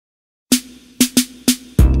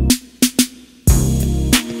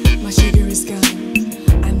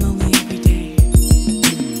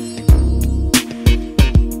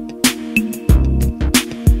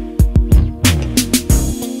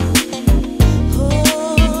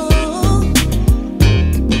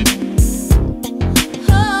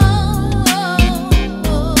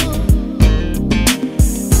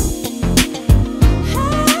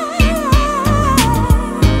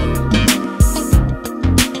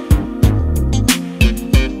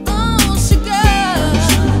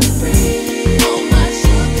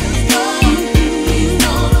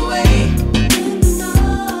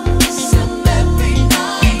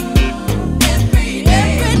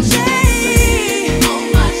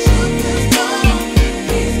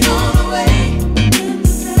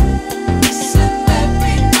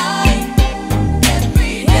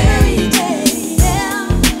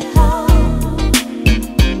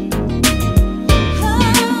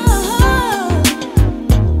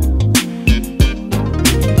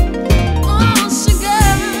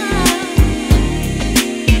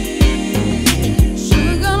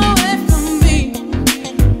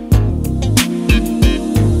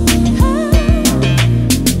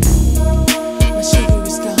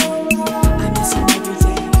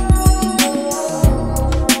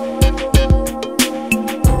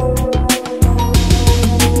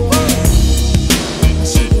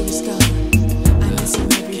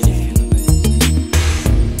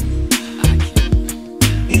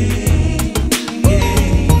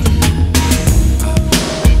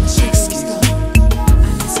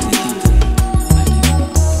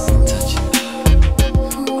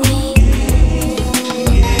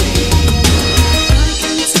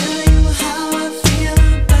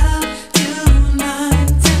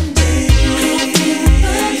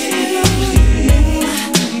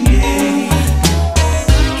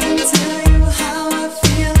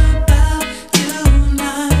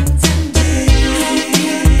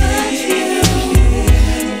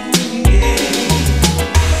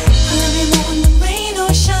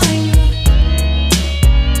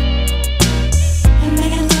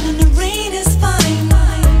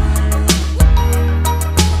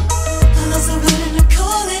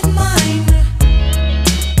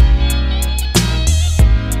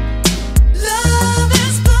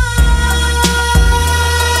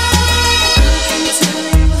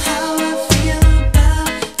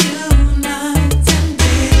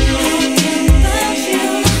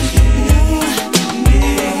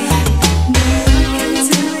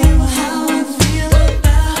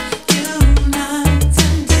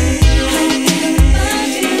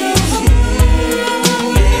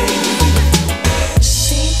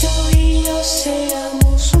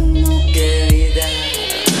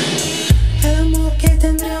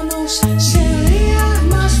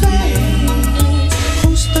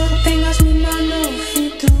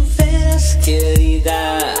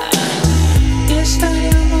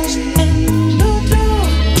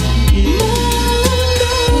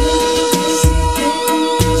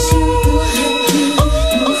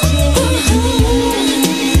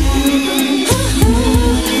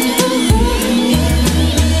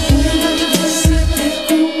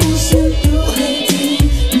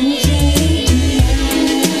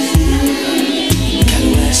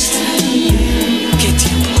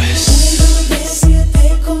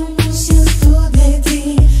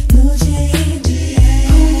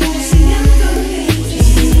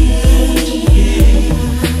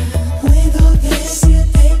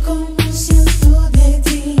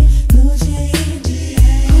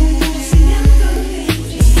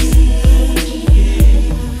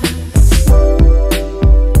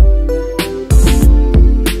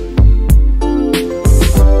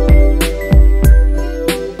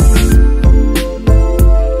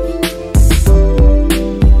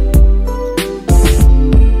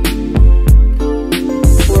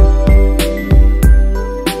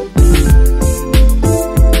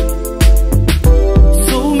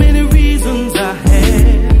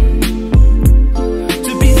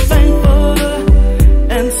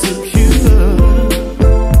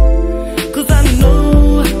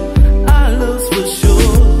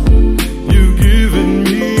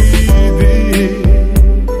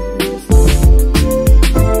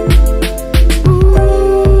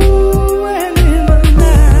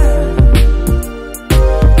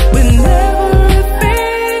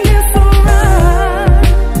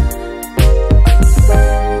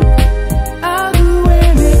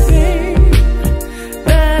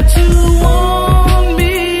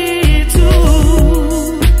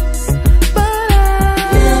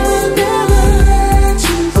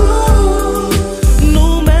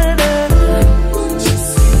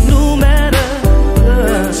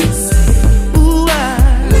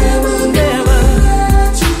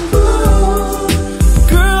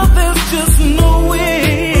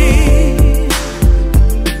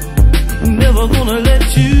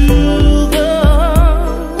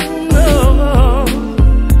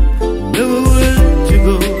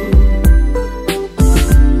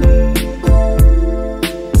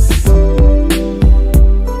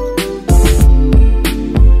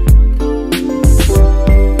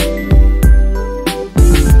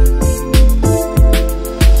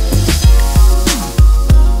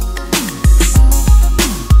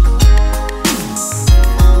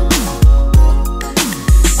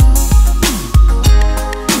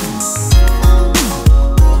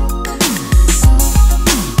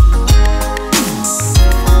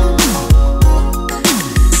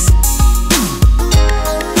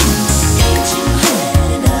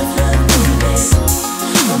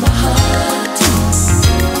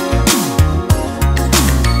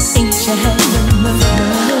you had enough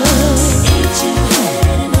love? Ain't you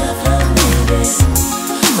had enough love, baby,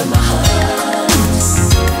 for my heart?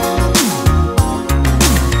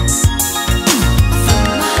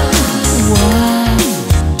 Why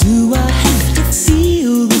do I have to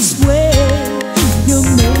feel this way? You're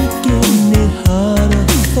making it harder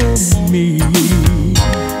for me.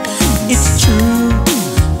 It's true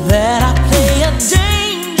that I play a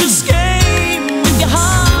dangerous game with your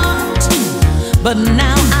heart, but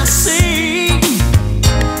now I see.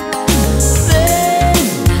 Then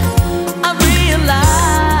I realize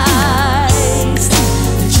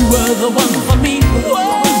that you were the one for me.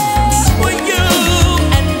 Whoa, for you.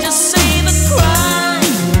 And just say the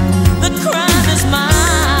crime is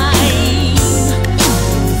mine.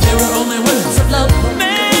 There were only words of love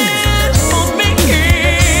meant for me.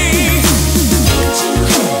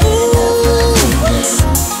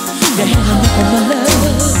 You had enough of my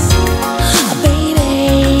love, baby,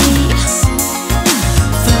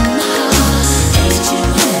 from my heart. Ain't you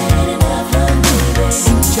had enough love, baby?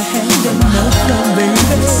 Ain't you had enough love, baby?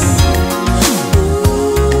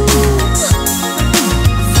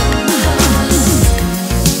 From my heart.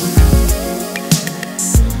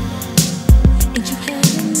 Ain't you had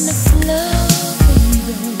enough love,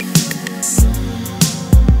 baby?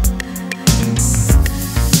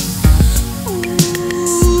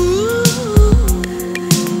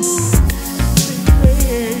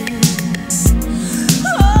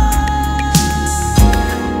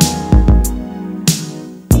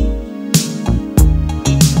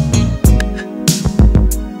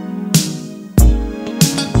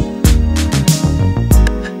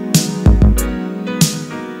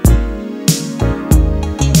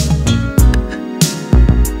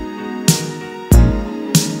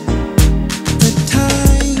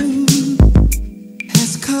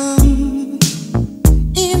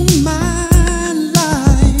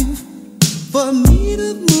 For me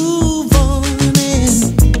to move on and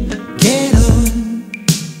get on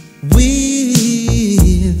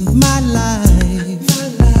with my life.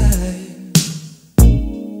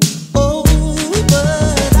 Oh,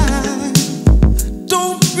 but I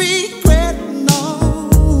don't regret, no,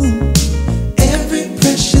 every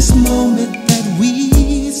precious moment that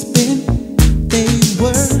we spent. They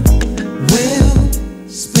were well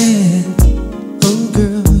spent. Oh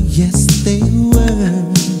girl, yes they were.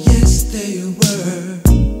 They were.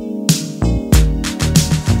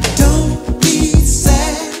 Don't be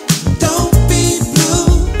sad, don't be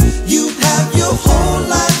blue. You have your whole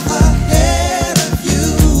life ahead of you.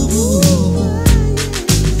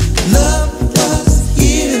 Love was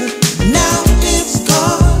here, now it's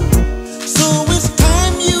gone. So it's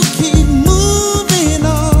time you keep moving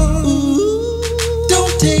on.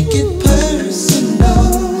 Don't take it personal.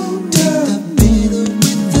 Take the bitter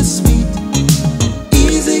with the sweet.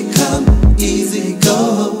 Easy come, easy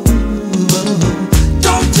go.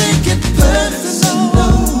 Don't take it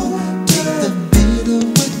personal. Take the bitter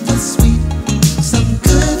with the sweet. Some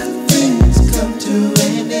good things come to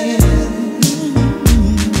an end.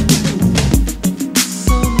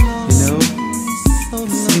 You know,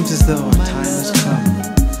 it seems as though our time has come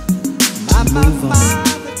to move on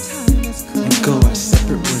and go our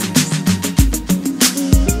separate ways.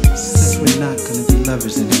 Since we're not gonna be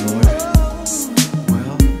lovers anymore,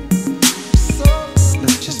 well,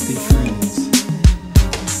 let's just be friends.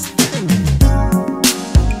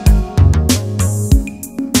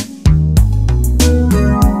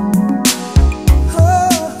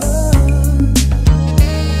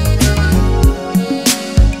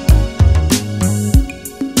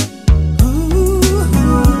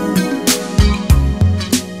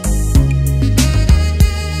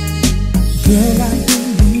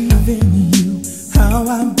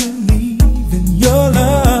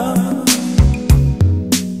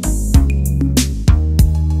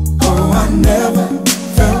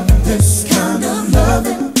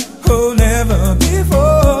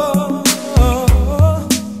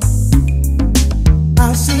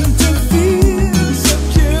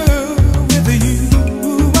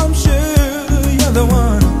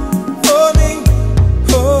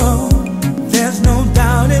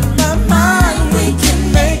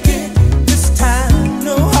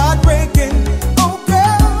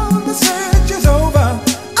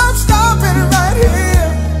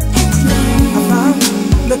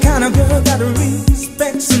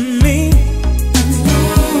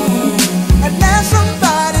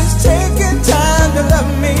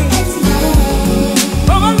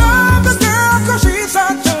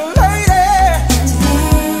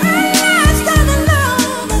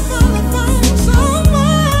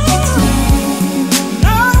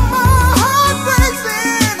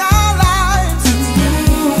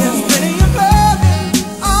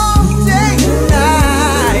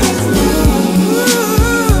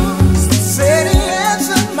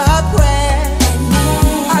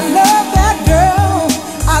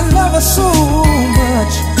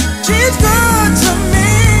 She's good to me.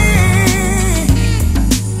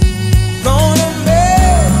 Gonna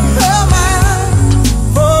make her mine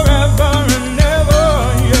forever and ever,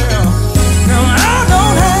 yeah. Now I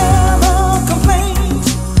don't have a complaint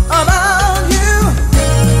about you.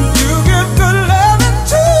 You give good loving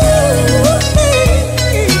to me.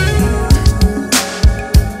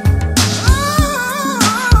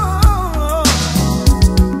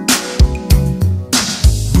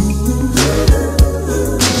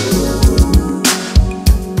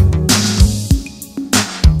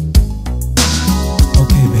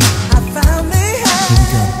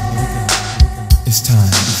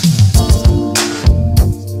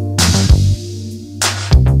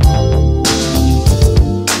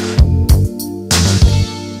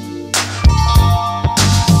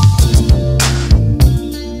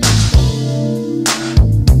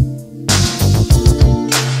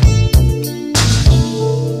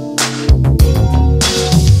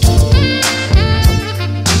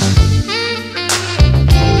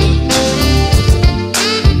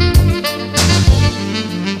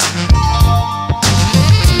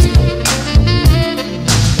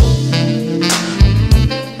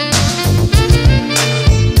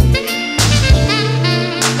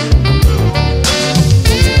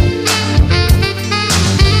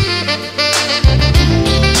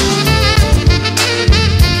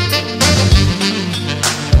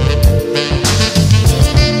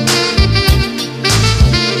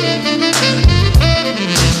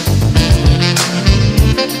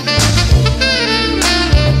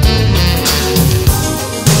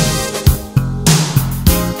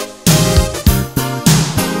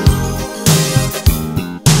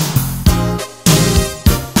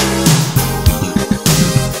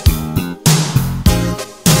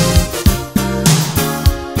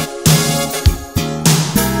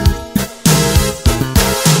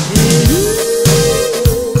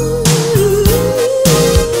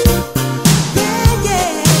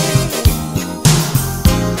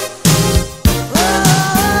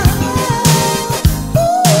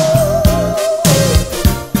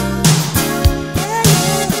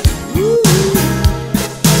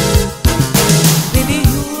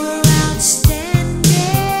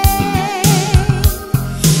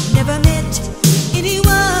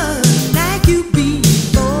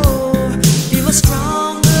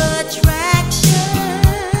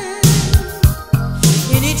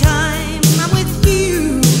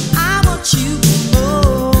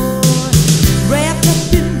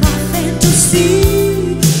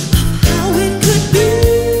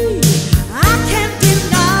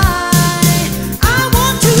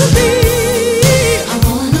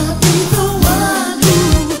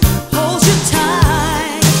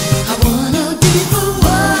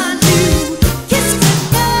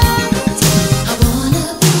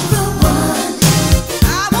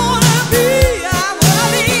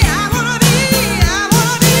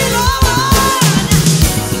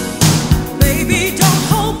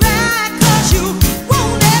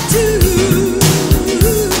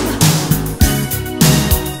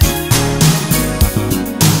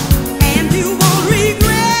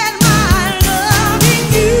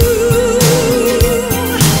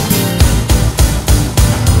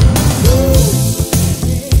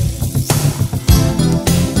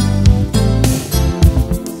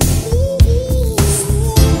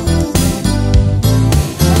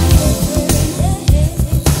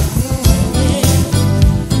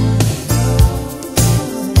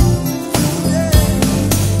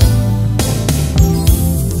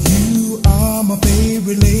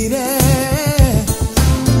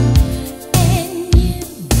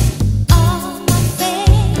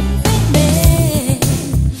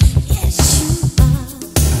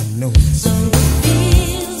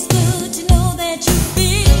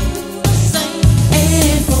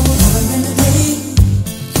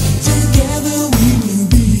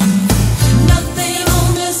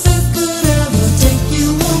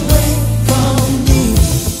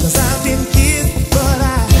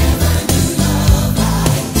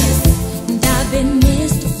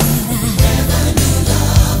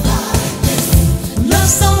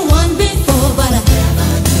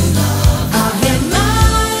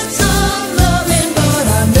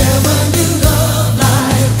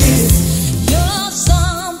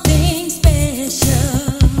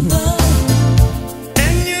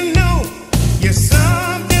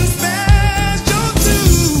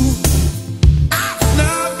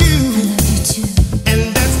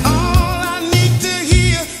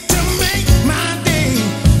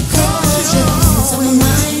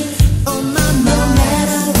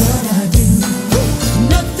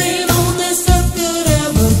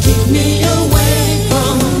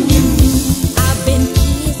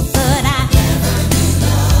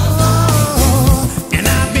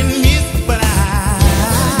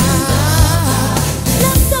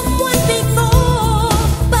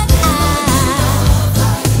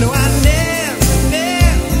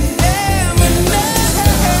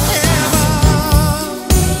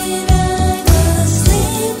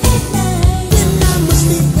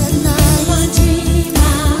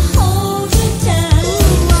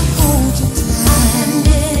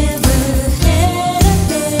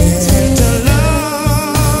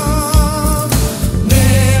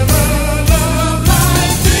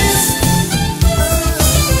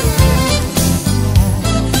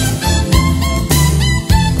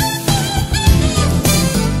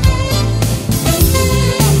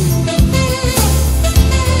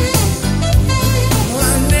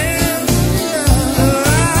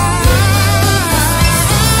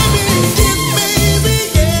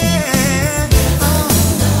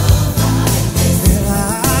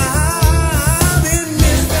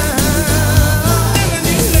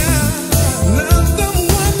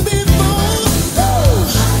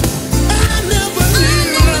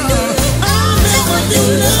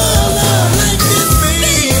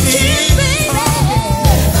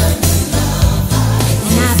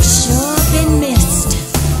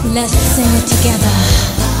 sing it together.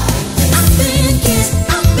 I've been kissed,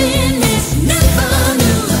 I've been missed, never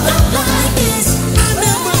knew love like this. I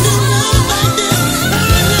never knew love like this. I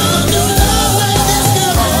never knew love like this,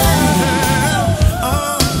 girl.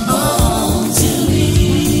 Want to be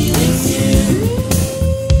with you.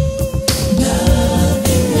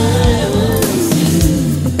 Nothing I won't do.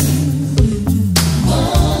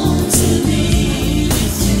 Want to be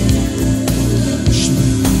with you.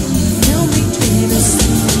 Tell me, baby,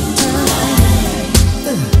 sometime.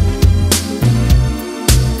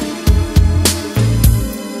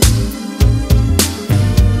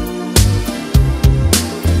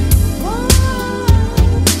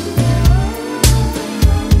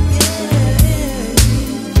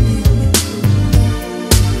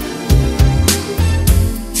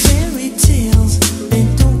 Fairy tales, they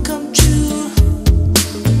don't come true.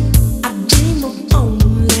 I dream of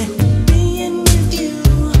only being with you.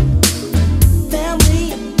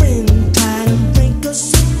 Family and friends try to break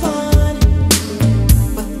us apart,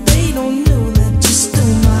 but they don't know that you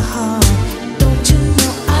stole my heart. Don't you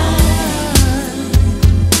know I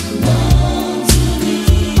want to be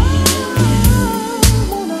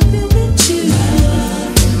with you.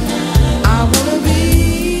 I wanna be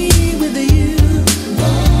with you.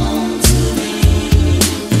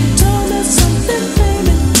 Tell me something,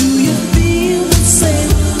 baby. Do you feel the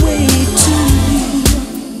same way too?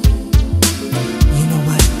 You know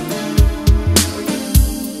what?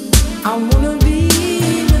 I wanna be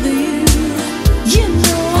with you. You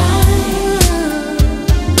know baby,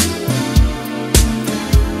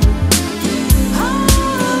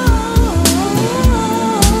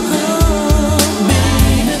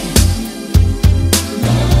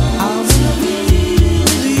 I wanna be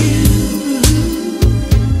with you.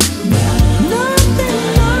 Nothing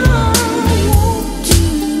I won't do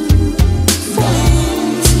for you.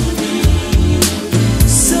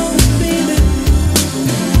 So baby,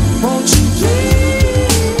 won't you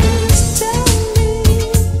please tell me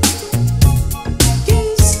you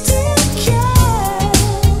still care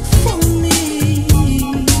for me?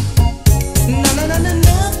 No,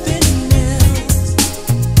 nothing else.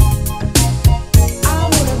 I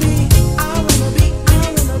wanna be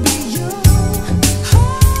you.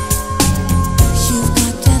 You've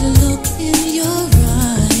got that look in your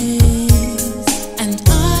eyes, and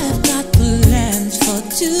I've got plans for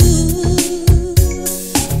two.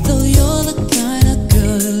 Though you're the kind of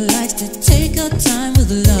girl who likes to take her time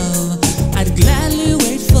with love, I'd gladly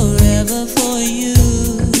wait forever for you.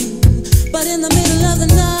 But in the middle of the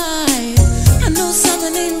night, I know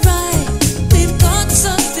something ain't right. We've got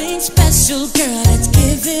something special, girl. Let's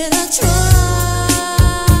give it a try.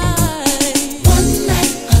 One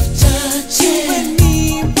night of touching, you and me,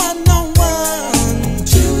 one-on-one.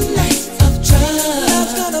 2 nights of trust,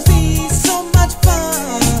 love's gonna be so much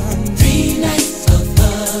fun. 3 nights of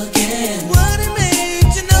hugging, what it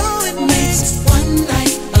makes, you know it makes 1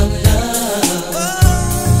 night of love.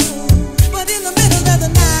 But in the middle of the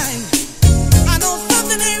night, I know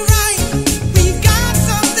something ain't right. We've got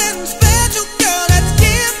something special, girl. Let's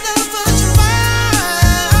give love a try.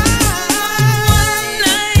 1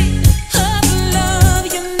 night of love,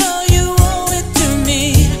 you know you owe it to me.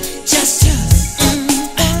 Just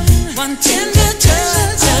one tender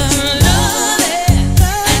touch of love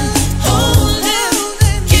and hold it.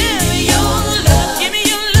 Give me your love, give me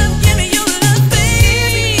your love, give me your love,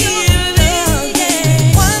 baby.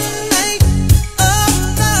 Yeah. 1 night of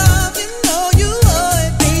love, you know you owe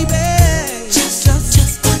it, baby. Just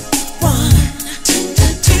one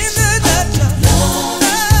tender touch of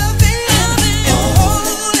love, baby.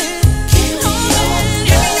 Hold it, give me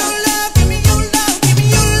your love, give me your love, give me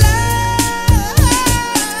your love.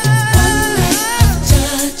 1 night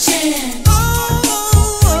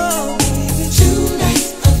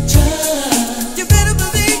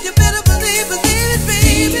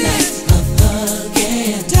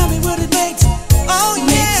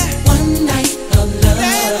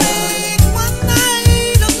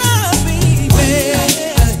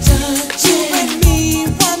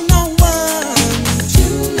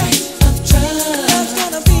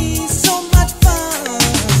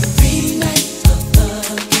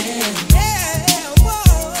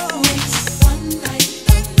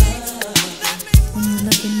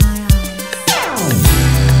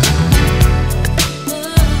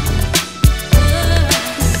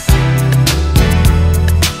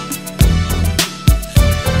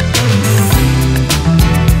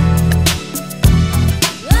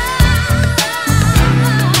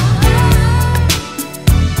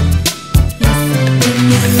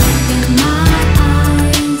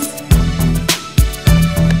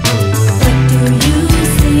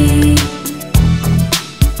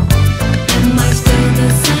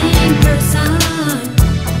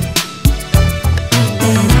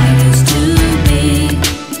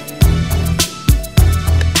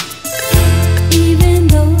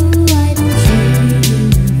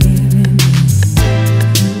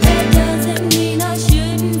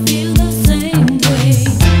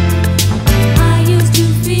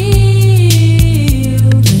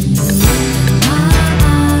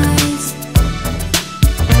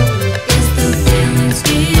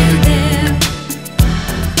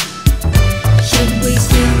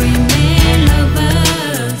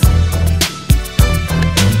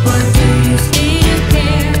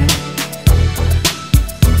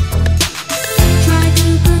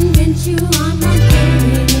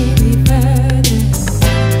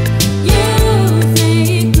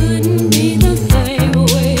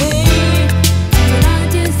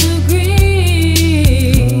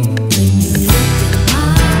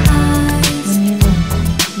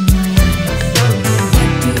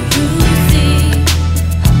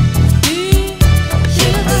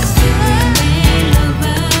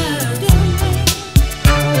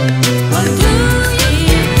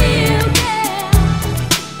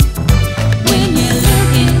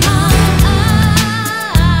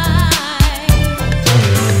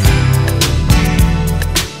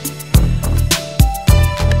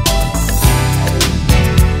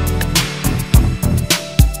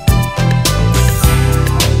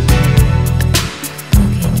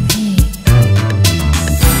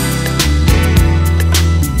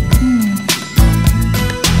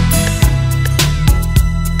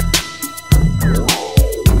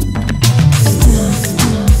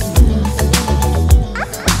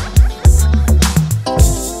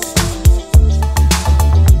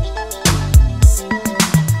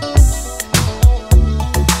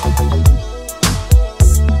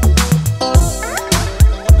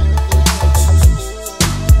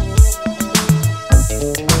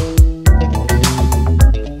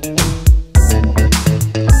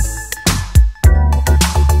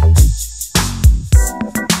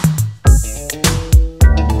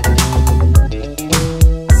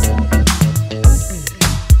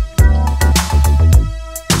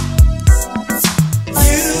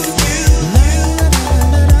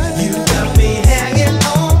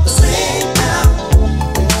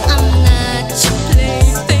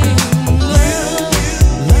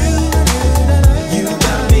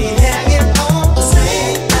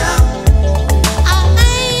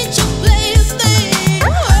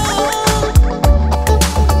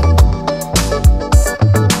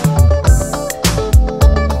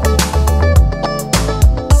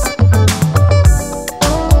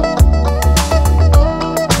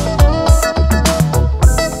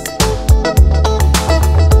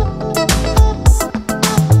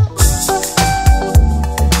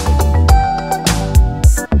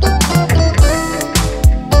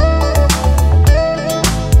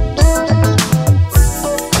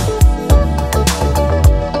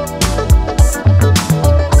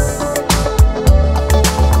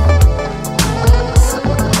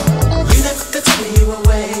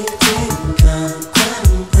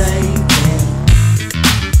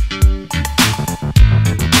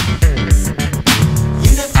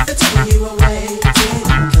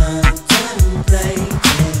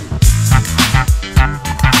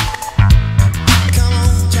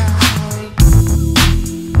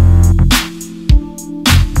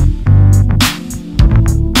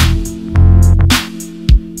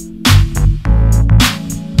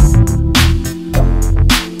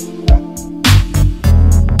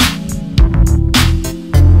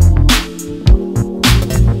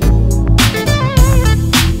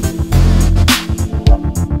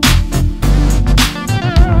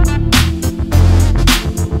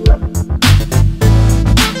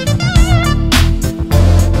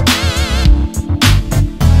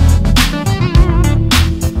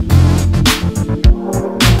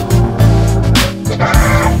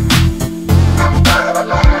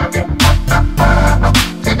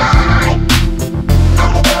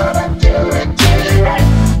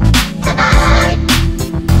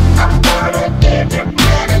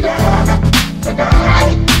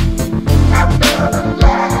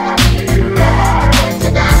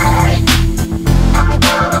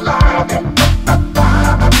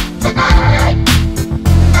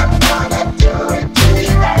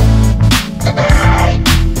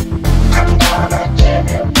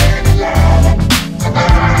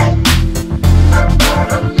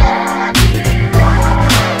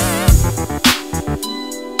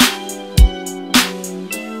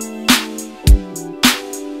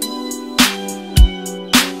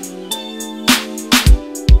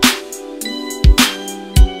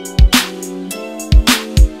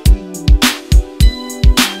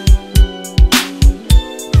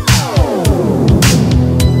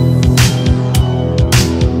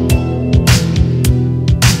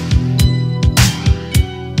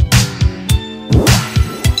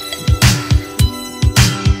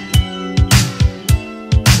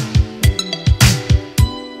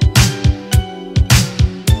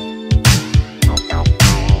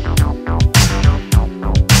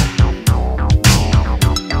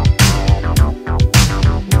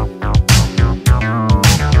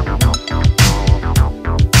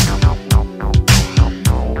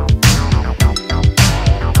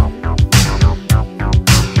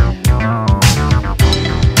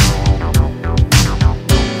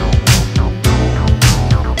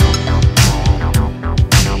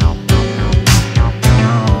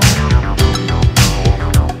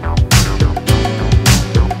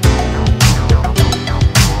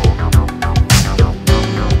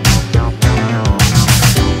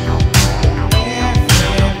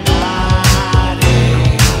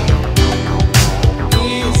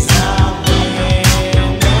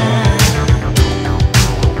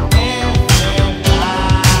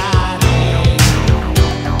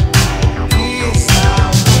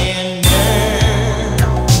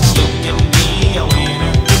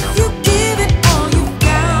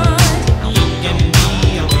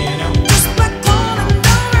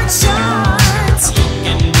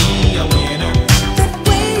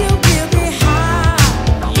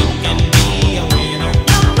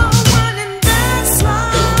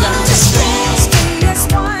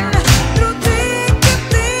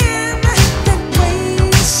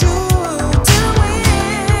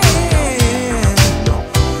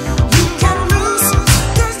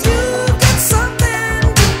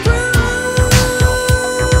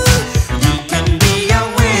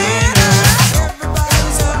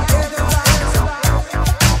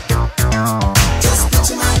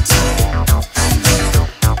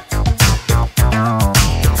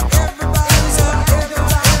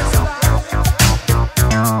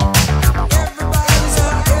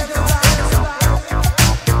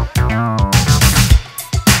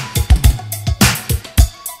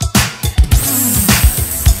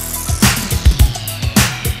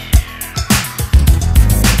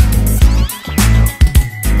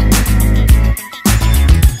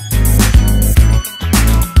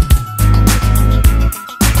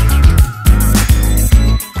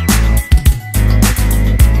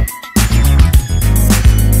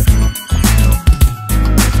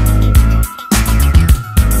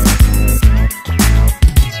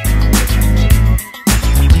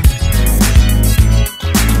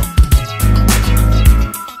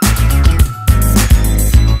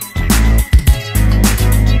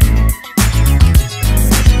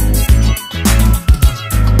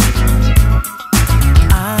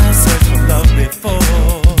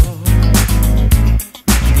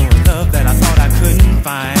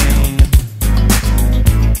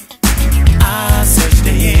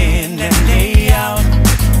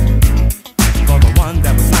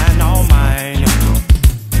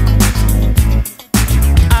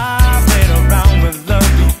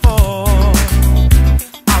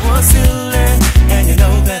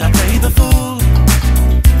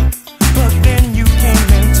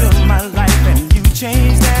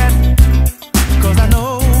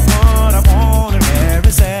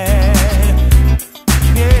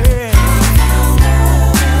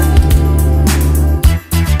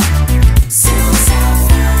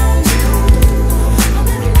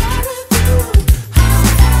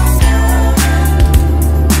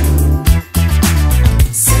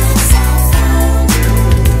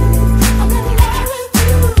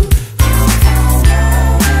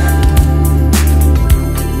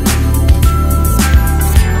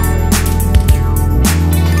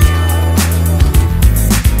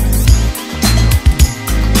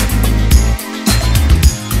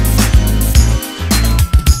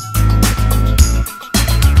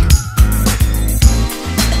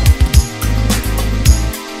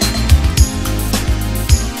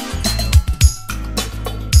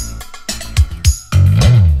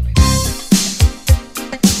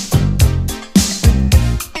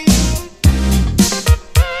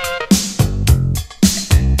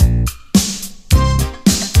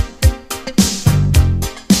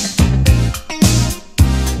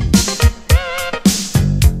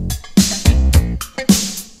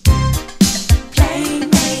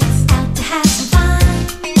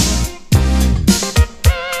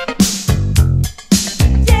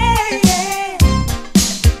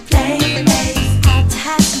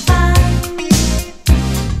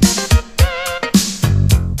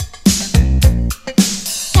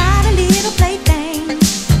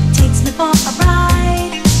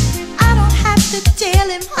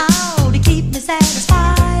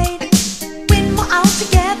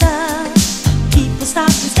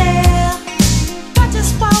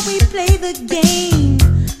game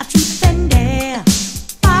of truth and dare.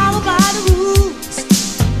 Follow by the rules,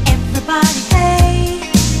 everybody play.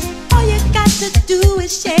 All you got to do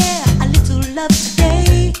is share a little love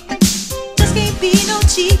today. Just can't be no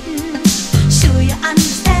cheating, sure you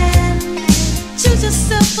understand. Choose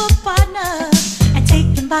yourself a partner and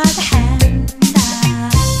take him by the hand.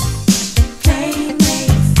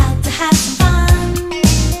 Playmates out to have some fun.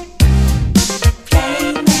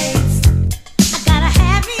 Playmates, I gotta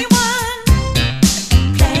have me one.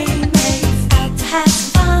 Playmates out to have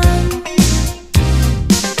some fun.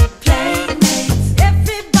 Playmates,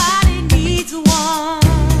 everybody needs one.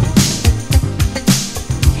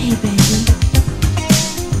 Hey baby,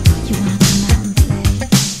 you wanna come out and play?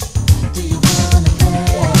 Do you wanna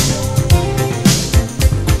play?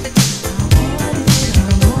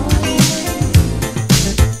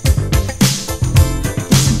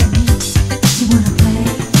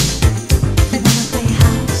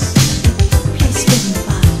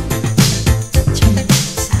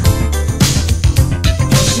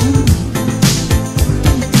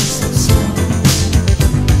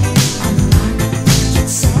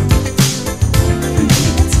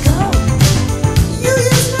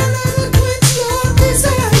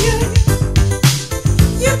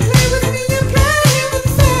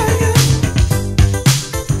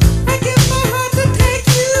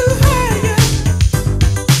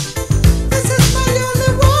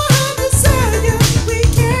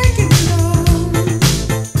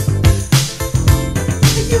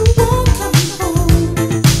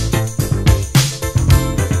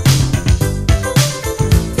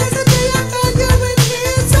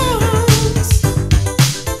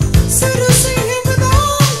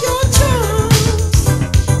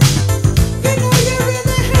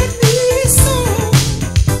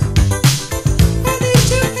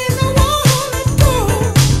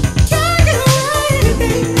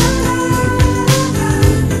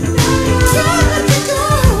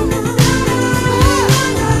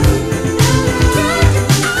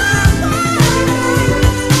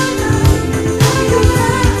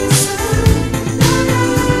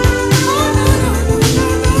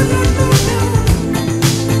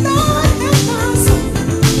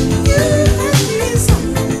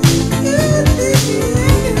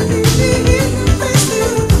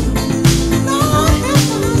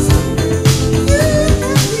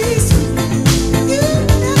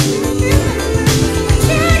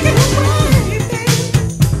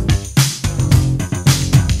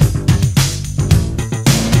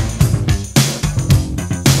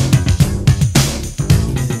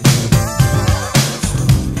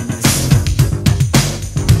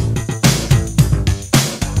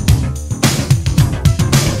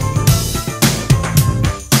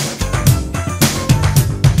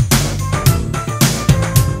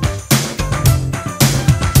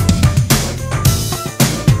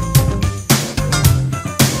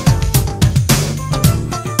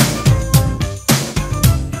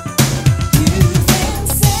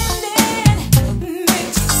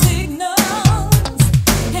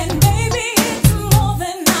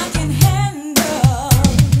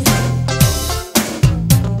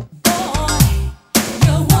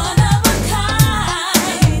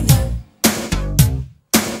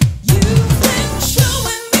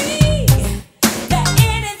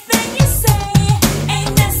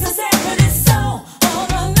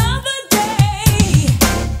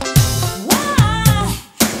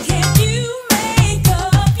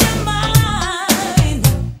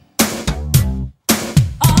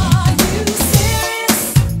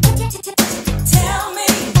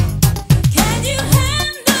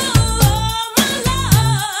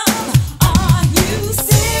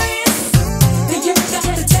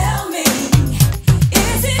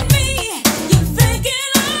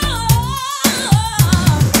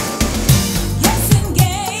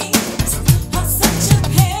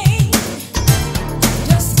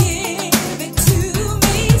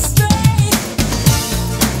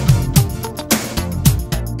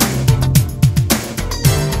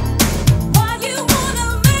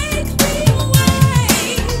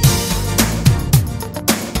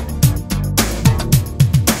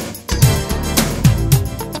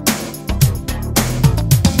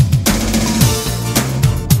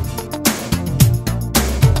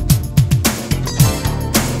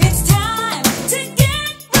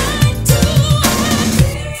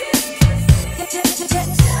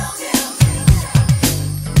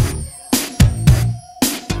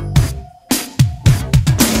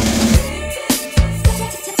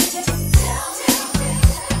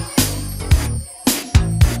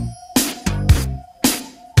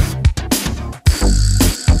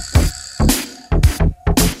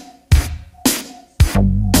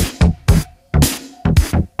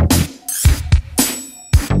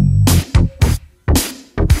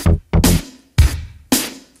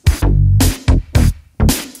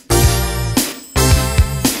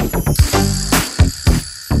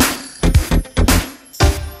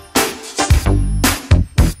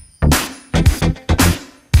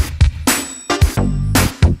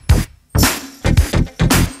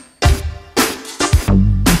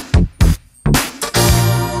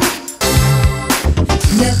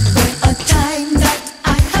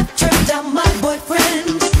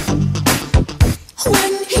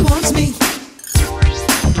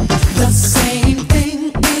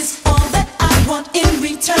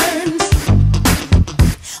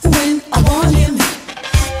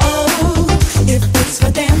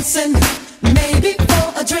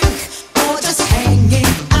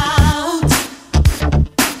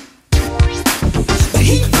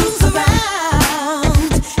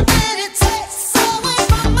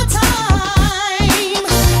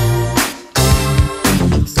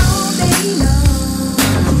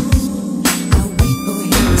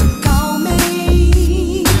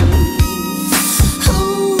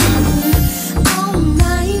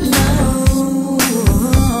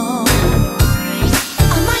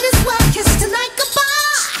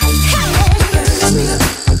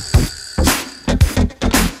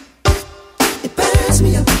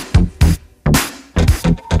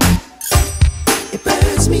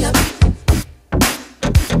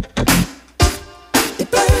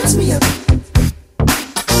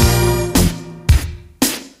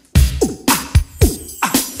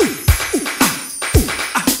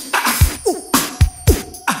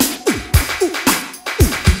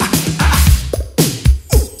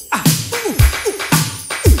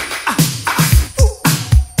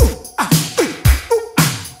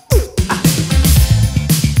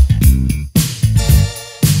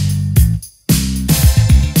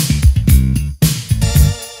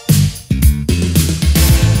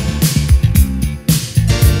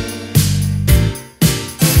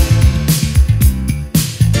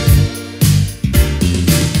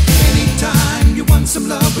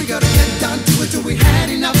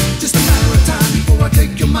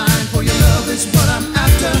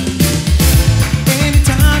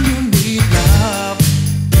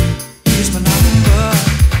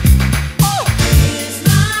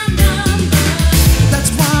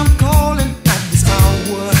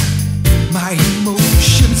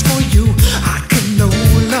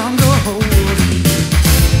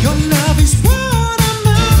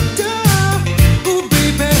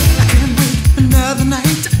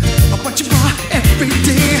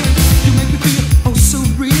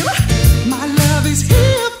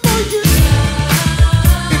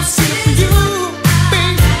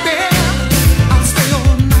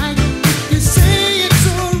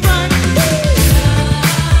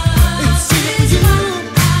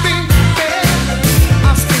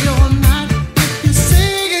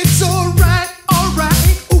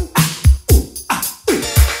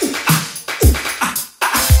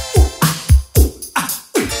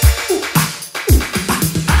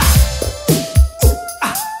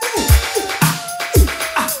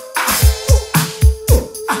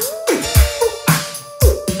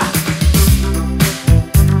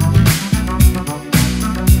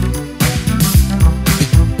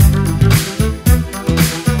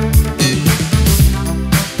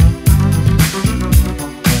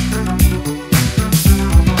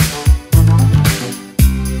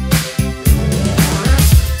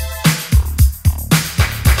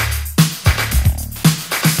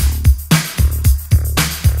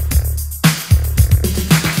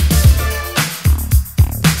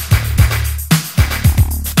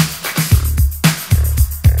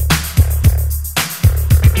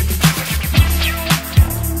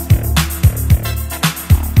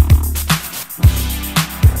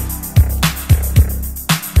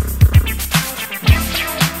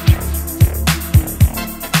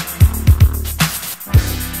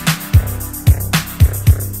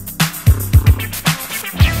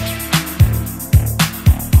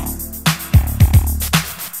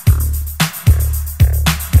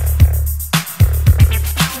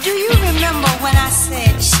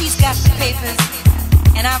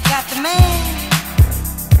 And I've got the man.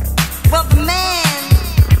 Well, the man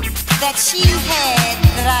that she had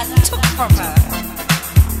that I took from her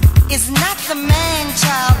is not the man,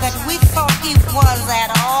 child, that we thought he was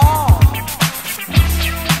at all.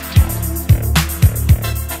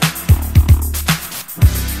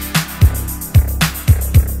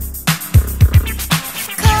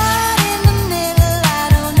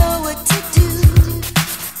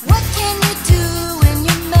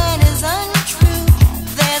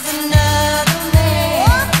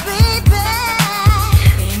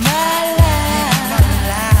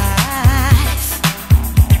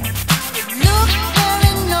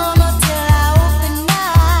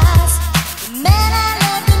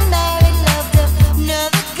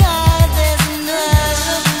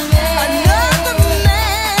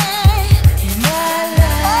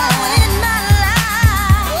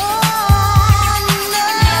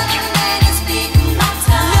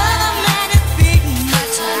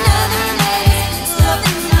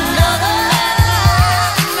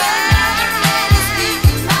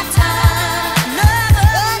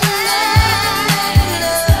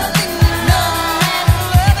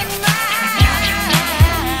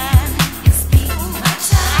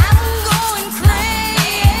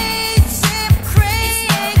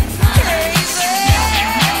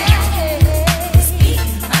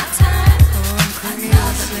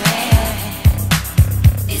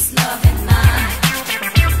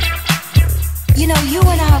 You know, you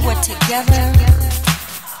and I were together.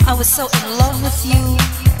 I was so in love with you,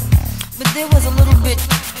 but there was a little bit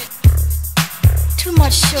too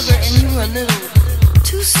much sugar and you were a little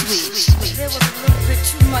too sweet. There was a little bit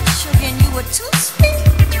too much sugar and you were too sweet.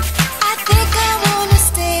 I think I wanna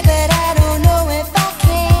stay, but I don't know if I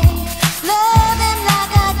can. Love him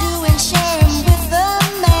like I do and share him with the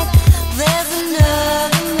man. There's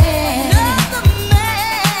another man, another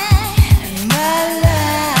man in my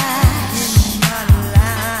life. My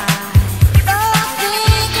life.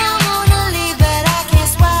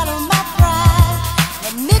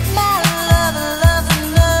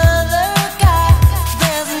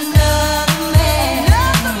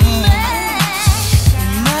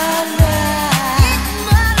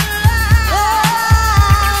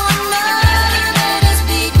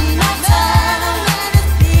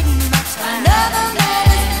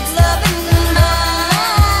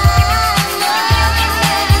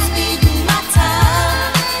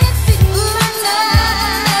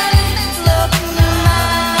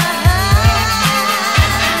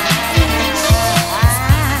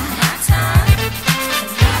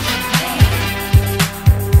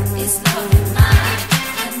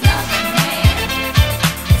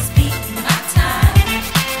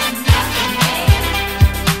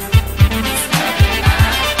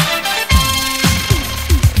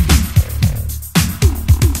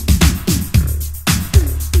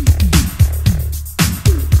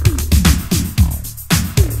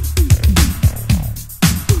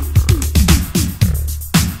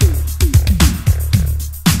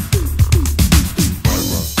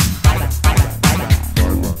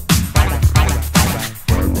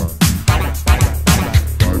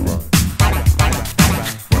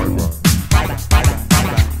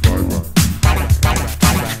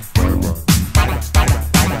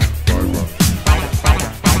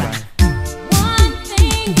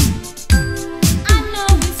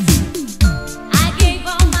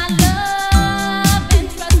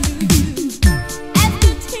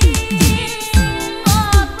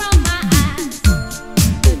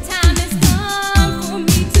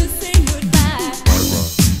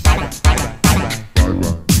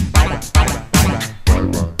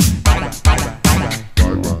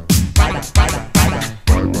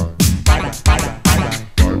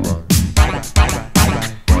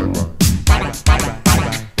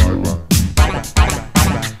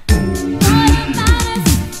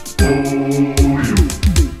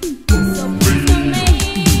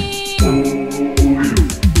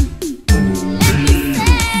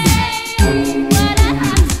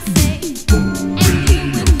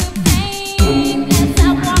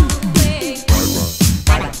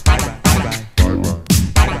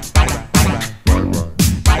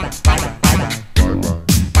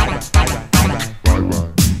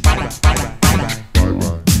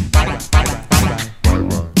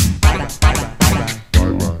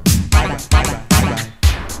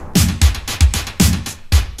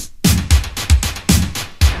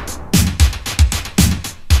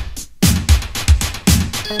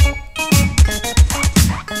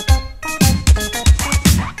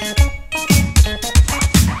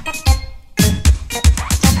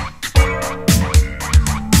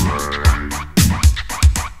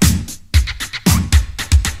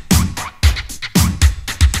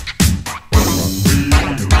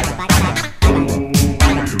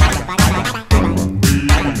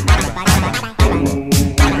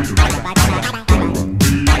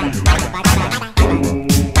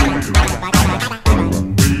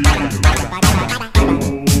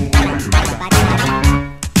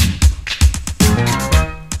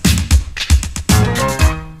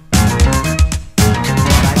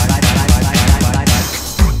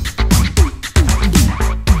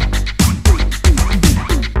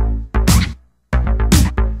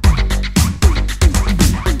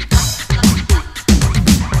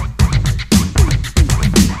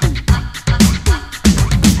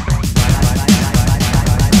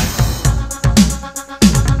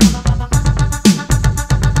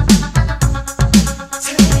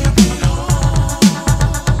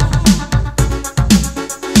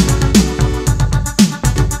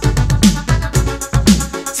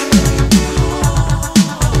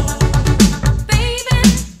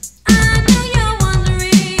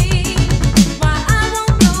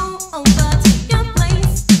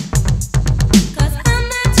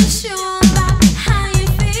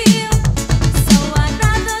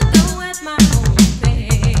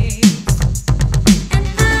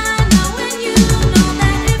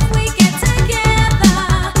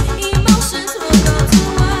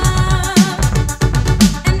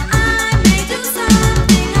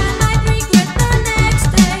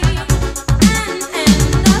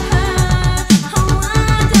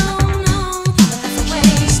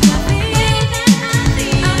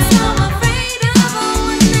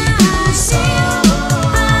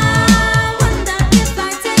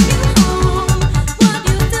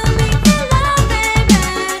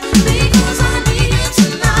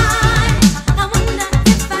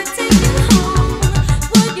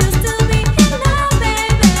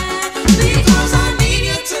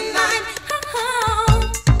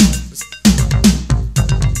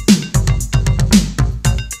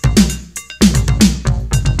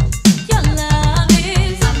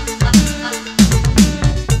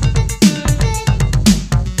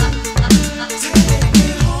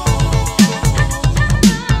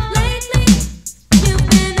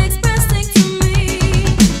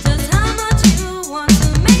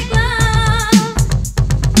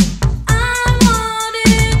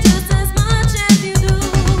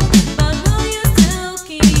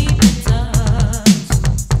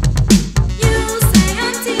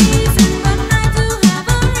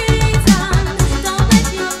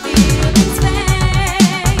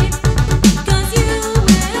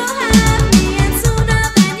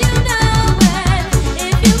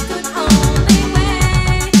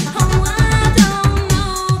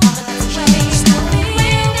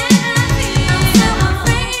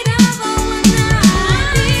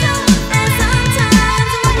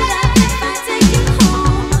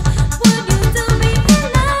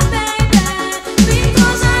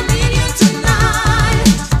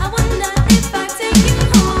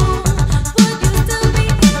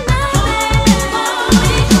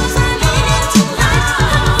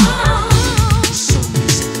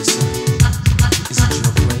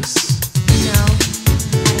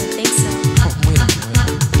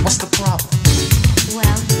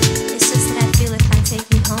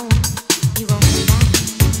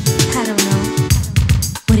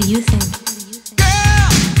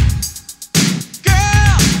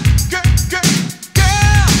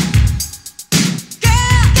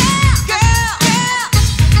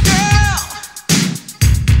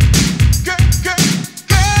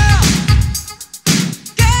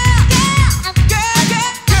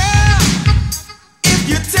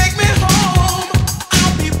 You take me home.